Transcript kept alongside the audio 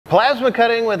Plasma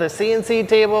cutting with a CNC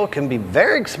table can be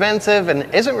very expensive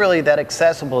and isn't really that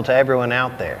accessible to everyone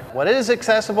out there. What is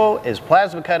accessible is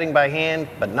plasma cutting by hand,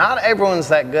 but not everyone's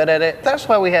that good at it. That's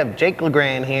why we have Jake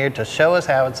LeGrand here to show us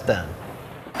how it's done.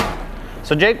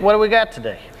 So Jake, what do we got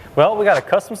today? Well, we got a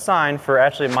custom sign for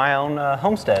actually my own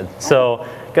homestead. So,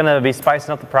 gonna be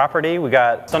spicing up the property. We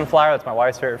got sunflower, that's my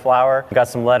wife's favorite flower. We got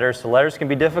some letters. So letters can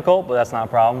be difficult, but that's not a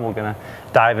problem. We're gonna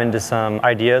dive into some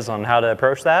ideas on how to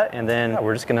approach that, and then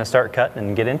we're just gonna start cutting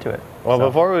and get into it. Well,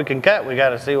 before we can cut, we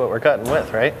gotta see what we're cutting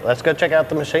with, right? Let's go check out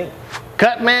the machine.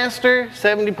 Cutmaster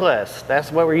 70 Plus,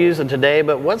 that's what we're using today,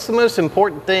 but what's the most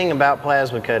important thing about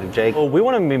plasma cutting, Jake? Well, we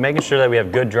want to be making sure that we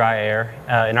have good dry air.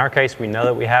 In our case, we know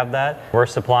that we have that. We're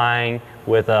supplying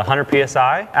with 100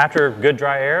 PSI. After good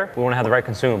dry air, we want to have the right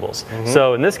consumables.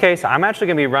 So in this case, I'm actually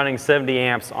going to be running 70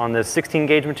 amps on this 16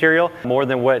 gauge material, more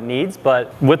than what it needs,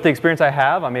 but with the experience I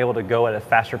have, I'm able to go at a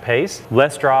faster pace,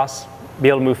 less dross, be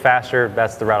able to move faster.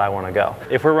 That's the route I want to go.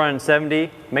 If we're running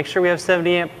 70, make sure we have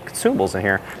 70 amp consumables in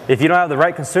here. If you don't have the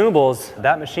right consumables,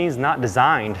 that machine's not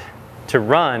designed to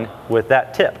run with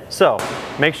that tip. So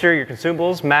make sure your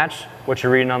consumables match what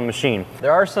you're reading on the machine.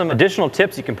 There are some additional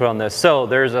tips you can put on this. So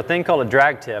there's a thing called a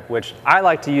drag tip, which I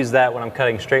like to use that when I'm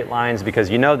cutting straight lines, because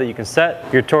you know that you can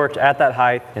set your torch at that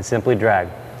height and simply drag.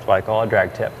 That's what I call a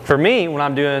drag tip. For me, when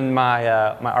I'm doing my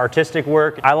artistic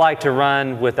work, I like to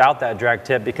run without that drag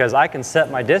tip because I can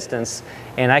set my distance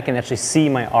and I can actually see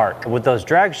my arc. With those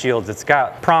drag shields, it's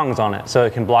got prongs on it, so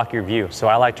it can block your view. So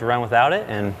I like to run without it,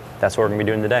 and that's what we're gonna be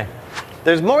doing today.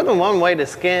 There's more than one way to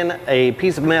skin a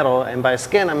piece of metal, and by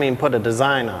skin I mean put a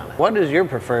design on it. What is your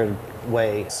preferred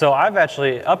way? So I've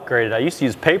actually upgraded. I used to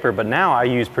use paper, but now I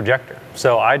use Projector.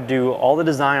 So I do all the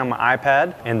design on my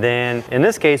iPad, and then in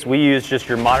this case we use just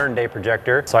your modern day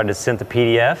projector. So I just sent the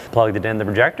PDF, plugged it in the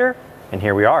projector, and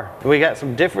here we are. We got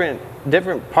some different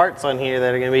parts on here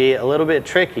that are gonna be a little bit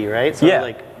tricky, right? So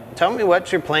yeah. Tell me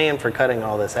what's your plan for cutting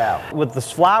all this out? With this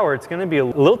flower, it's gonna be a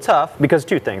little tough because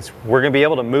two things. We're gonna be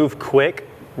able to move quick,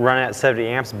 running at 70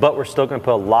 amps, but we're still gonna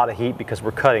put a lot of heat because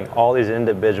we're cutting all these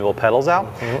individual petals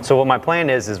out. So what my plan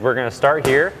is we're gonna start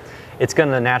here. It's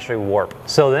gonna naturally warp.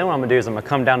 So then what I'm gonna do is I'm gonna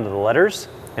come down to the letters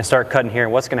and start cutting here.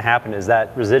 And what's gonna happen is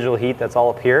that residual heat that's all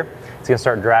up here, it's gonna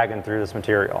start dragging through this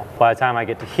material. By the time I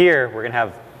get to here, we're gonna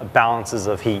have balances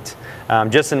of heat.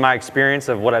 Just in my experience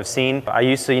of what I've seen, I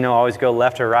used to always go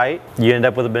left or right. You end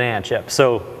up with a banana chip.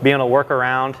 So being able to work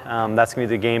around, that's gonna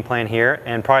be the game plan here.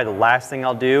 And probably the last thing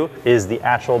I'll do is the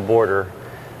actual border.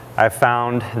 I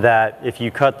found that if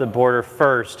you cut the border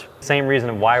first, same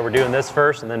reason of why we're doing this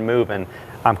first and then moving,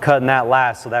 I'm cutting that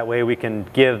last so that way we can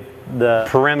give the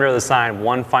perimeter of the sign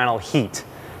one final heat.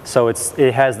 So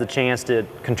it has the chance to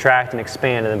contract and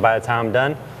expand, and then by the time I'm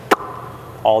done,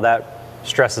 all that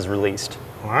stress is released.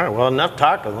 All right, well, enough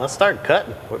talking. Let's start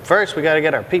cutting. But first, we got to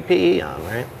get our PPE on,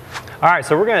 right? All right,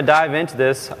 so we're going to dive into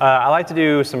this. I like to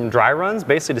do some dry runs,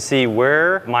 basically to see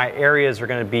where my areas are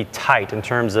going to be tight in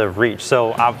terms of reach.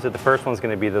 So obviously the first one's going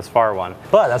to be this far one,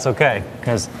 but that's okay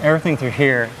because everything through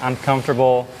here, I'm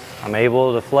comfortable. I'm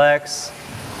able to flex.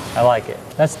 I like it.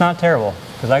 That's not terrible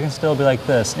because I can still be like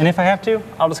this. And if I have to,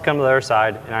 I'll just come to the other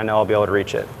side and I know I'll be able to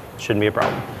reach it. Shouldn't be a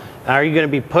problem. Are you going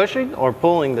to be pushing or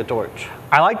pulling the torch?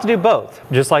 I like to do both.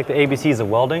 Just like the ABCs of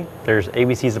welding, there's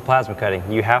ABCs of plasma cutting.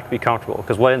 You have to be comfortable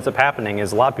because what ends up happening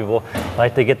is a lot of people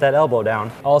like to get that elbow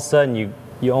down. All of a sudden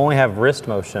you only have wrist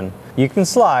motion. You can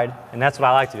slide, and that's what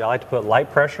I like to do. I like to put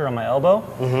light pressure on my elbow.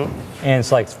 And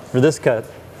it's like for this cut,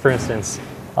 for instance,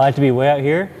 I like to be way out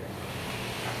here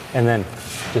and then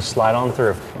just slide on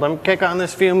through. Let me kick on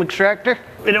this fume extractor.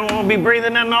 We don't want to be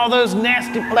breathing in all those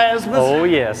nasty plasmas. Oh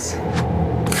yes.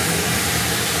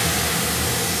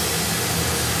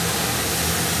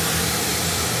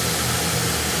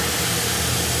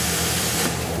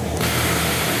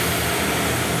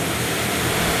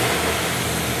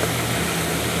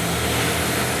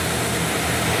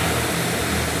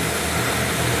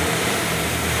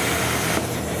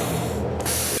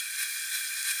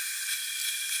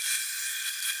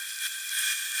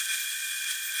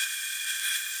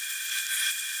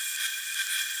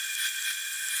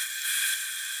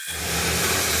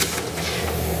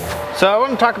 So I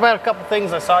want to talk about a couple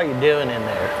things I saw you doing in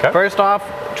there. Okay. First off,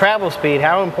 travel speed.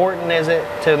 How important is it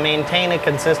to maintain a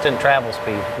consistent travel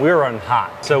speed? We're running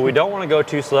hot, so we don't want to go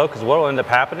too slow because what will end up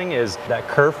happening is that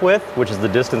kerf width, which is the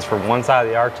distance from one side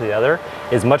of the arc to the other,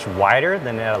 is much wider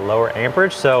than at a lower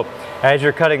amperage. So as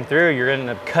you're cutting through, you're going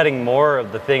to end up cutting more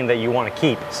of the thing that you want to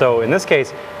keep. So in this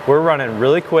case, we're running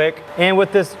really quick. And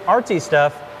with this artsy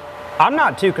stuff, I'm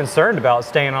not too concerned about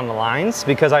staying on the lines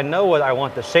because I know what I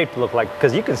want the shape to look like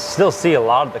because you can still see a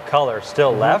lot of the color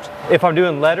still left. If I'm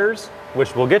doing letters,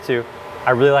 which we'll get to,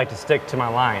 I really like to stick to my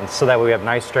lines so that way we have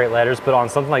nice straight letters. But on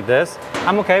something like this,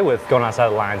 I'm okay with going outside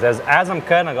the lines. As I'm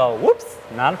cutting, I go, whoops,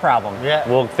 not a problem. Yeah.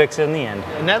 We'll fix it in the end.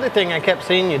 Another thing I kept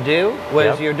seeing you do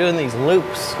was you're doing these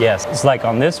loops. Yes, it's like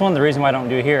on this one, the reason why I don't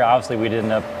do it here, obviously we did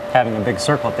end up having a big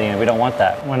circle at the end. We don't want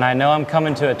that. When I know I'm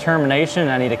coming to a termination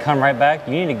and I need to come right back,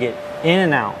 you need to get in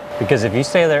and out. Because if you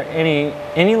stay there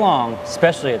any long,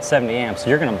 especially at 70 amps,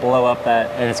 you're gonna blow up that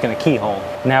and it's gonna keyhole.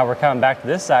 Now we're coming back to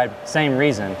this side, same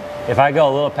reason. If I go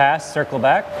a little past, circle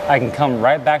back, I can come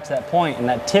right back to that point and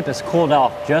that tip is cooled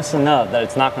off just enough that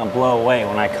it's not gonna blow away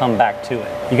when I come back to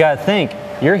it. You gotta think,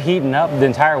 you're heating up the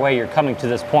entire way you're coming to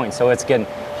this point, so it's getting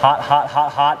hot, hot,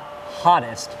 hot, hot,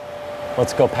 hottest.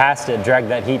 Let's go past it, drag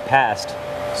that heat past,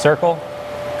 circle,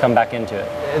 come back into it.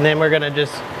 And then we're gonna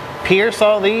just pierce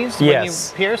all these? Yes. When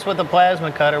you pierce with a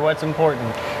plasma cutter, what's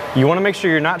important? You wanna make sure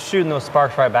you're not shooting those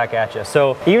sparks right back at you.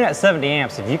 So even at 70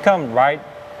 amps, if you come right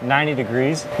 90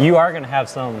 degrees, you are gonna have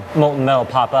some molten metal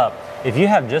pop up. If you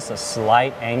have just a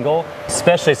slight angle,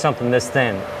 especially something this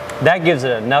thin, that gives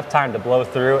it enough time to blow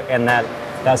through and that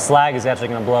slag is actually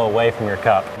gonna blow away from your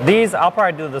cup. These, I'll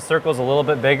probably do the circles a little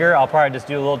bit bigger. I'll probably just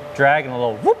do a little drag and a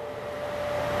little whoop,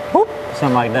 whoop,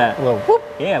 something like that. A little whoop.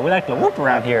 Yeah, we like to whoop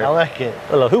around here. I like it.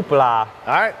 A little hoopla. All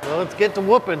right, well, let's get to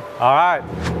whooping. All right.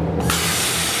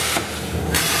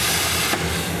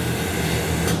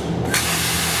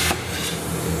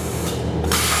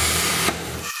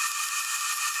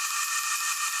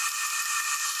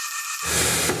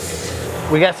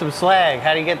 We got some slag.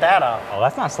 How do you get that off? Oh,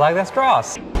 that's not slag, that's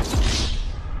dross.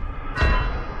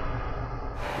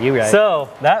 You right. So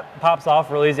that pops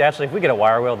off real easy. Actually, if we get a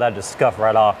wire wheel, that'd just scuff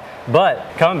right off. But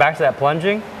coming back to that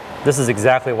plunging, this is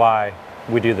exactly why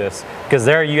we do this. Because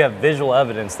there you have visual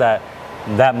evidence that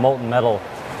that molten metal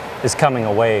is coming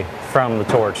away from the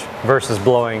torch versus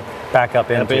blowing back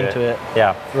up into it.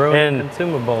 Yeah. Ruining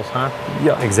consumables, huh?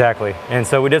 Yeah, exactly. And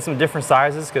so we did some different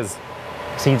sizes because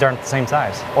seeds aren't the same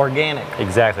size. Organic.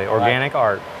 Exactly, organic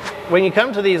art. When you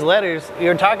come to these letters,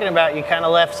 you're talking about you kind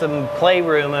of left some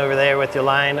playroom over there with your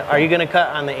line. Are you going to cut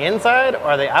on the inside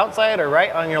or the outside or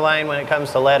right on your line when it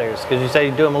comes to letters? Because you say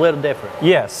you do them a little different.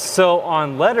 Yes, so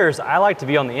on letters, I like to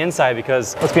be on the inside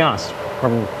because, let's be honest,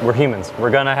 we're humans. We're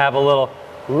going to have a little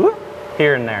whoop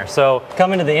here and there. So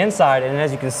coming to the inside, and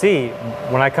as you can see,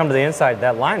 when I come to the inside,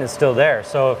 that line is still there.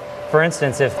 So for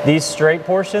instance, if these straight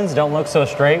portions don't look so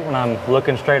straight when I'm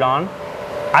looking straight on,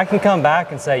 I can come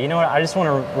back and say, you know what, I just want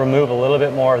to remove a little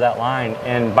bit more of that line.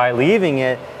 And by leaving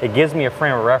it, it gives me a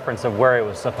frame of reference of where it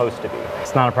was supposed to be.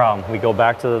 It's not a problem. We go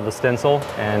back to the stencil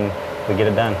and we get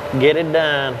it done. Get it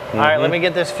done. All right, let me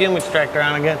get this fume extractor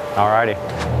on again. Alrighty.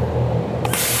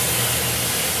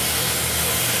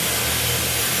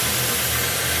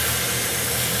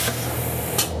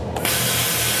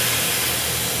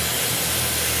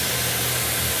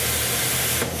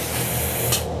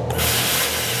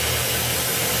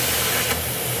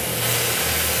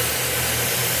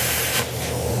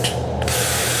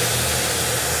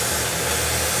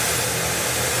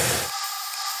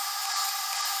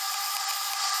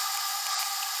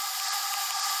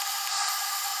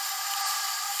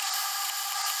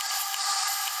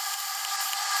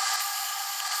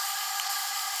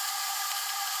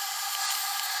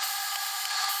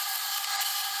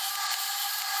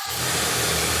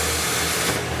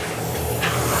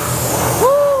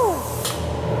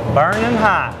 Burning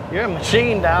hot. You're a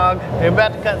machine, dog. You're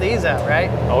about to cut these out, right?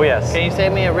 Oh yes. Can you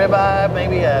save me a ribeye,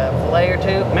 maybe a fillet or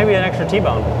two? Maybe an extra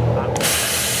T-bone.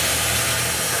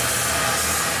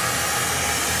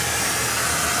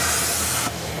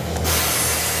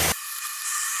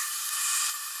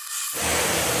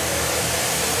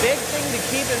 Big thing to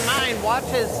keep in mind, watch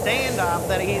his standoff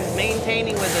that he's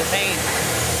maintaining with his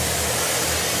hands.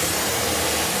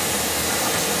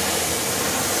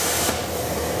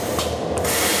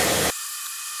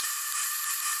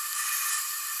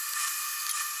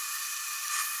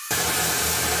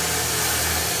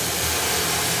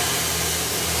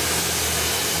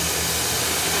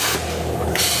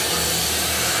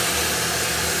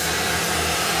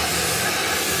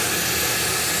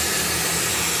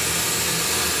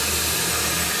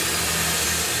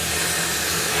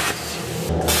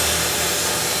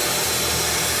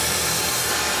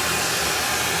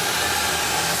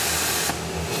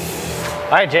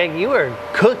 All right, Jake, you are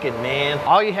cooking, man.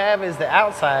 All you have is the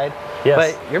outside,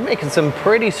 but you're making some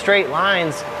pretty straight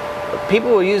lines.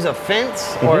 People will use a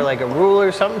fence or like a ruler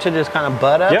or something to just kind of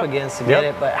butt up against to get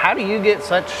it, but how do you get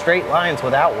such straight lines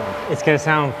without one? It's gonna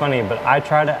sound funny, but I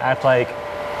try to act like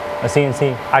a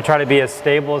CNC. I try to be as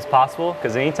stable as possible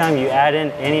because anytime you add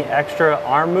in any extra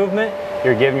arm movement,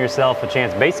 you're giving yourself a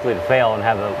chance basically to fail and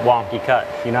have a wonky cut.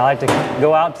 You know, I like to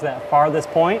go out to that farthest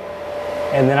point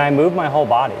and then I move my whole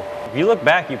body. If you look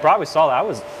back, you probably saw that I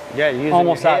was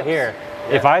almost out here.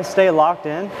 Yeah. If I stay locked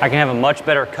in, I can have a much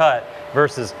better cut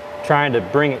versus trying to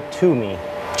bring it to me.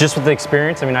 Just with the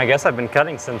experience, I mean, I guess I've been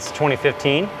cutting since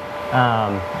 2015.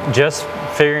 Just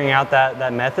figuring out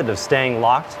that method of staying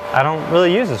locked. I don't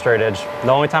really use a straight edge.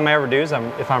 The only time I ever do is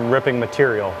if I'm ripping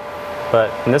material.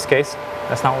 But in this case,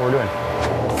 that's not what we're doing.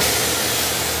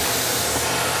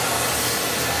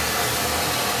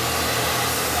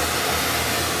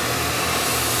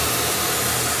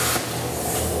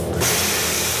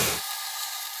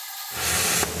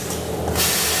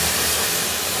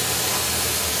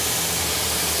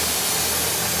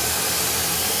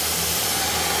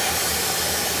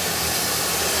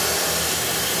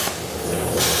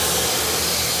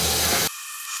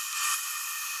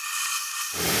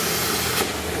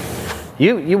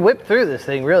 You whip through this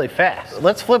thing really fast.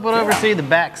 Let's flip it over, see the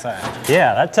back side.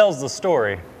 Yeah, that tells the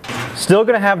story. Still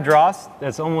gonna have dross.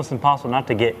 That's almost impossible not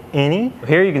to get any.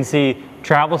 Here you can see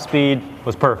travel speed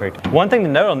was perfect. One thing to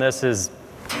note on this is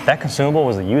that consumable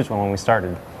was a used one when we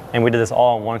started. And we did this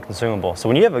all in one consumable. So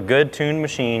when you have a good tuned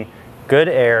machine, good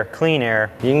air, clean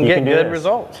air, you can get good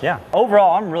results. Yeah.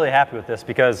 Overall, I'm really happy with this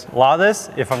because a lot of this,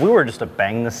 if we were just to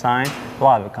bang this sign, a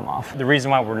lot of it would come off. The reason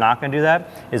why we're not gonna do that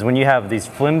is when you have these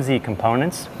flimsy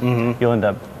components, you'll end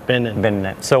up bending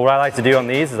it. So what I like to do on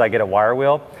these is I get a wire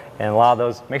wheel, and a lot of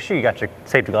those, make sure you got your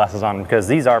safety glasses on because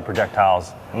these are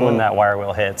projectiles when that wire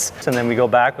wheel hits. And then we go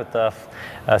back with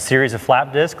a series of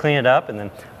flap discs, clean it up, and then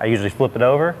I usually flip it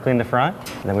over, clean the front,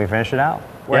 and then we finish it out.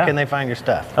 Where can they find your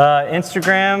stuff?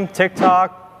 Instagram,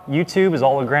 TikTok, YouTube is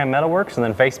all LeGrand Metalworks, and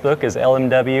then Facebook is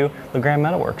LMW LeGrand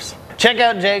Metalworks. Check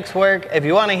out Jake's work. If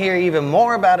you want to hear even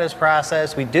more about his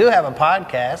process, we do have a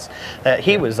podcast that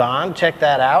he was on. Check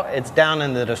that out. It's down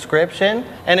in the description.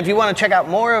 And if you want to check out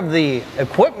more of the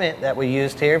equipment that we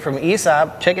used here from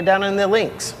ESAB, check it down in the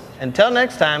links. Until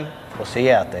next time, we'll see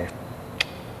you out there.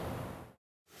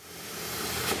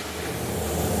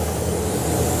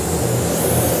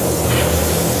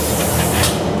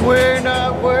 We're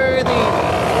not worthy.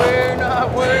 We're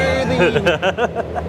not worthy.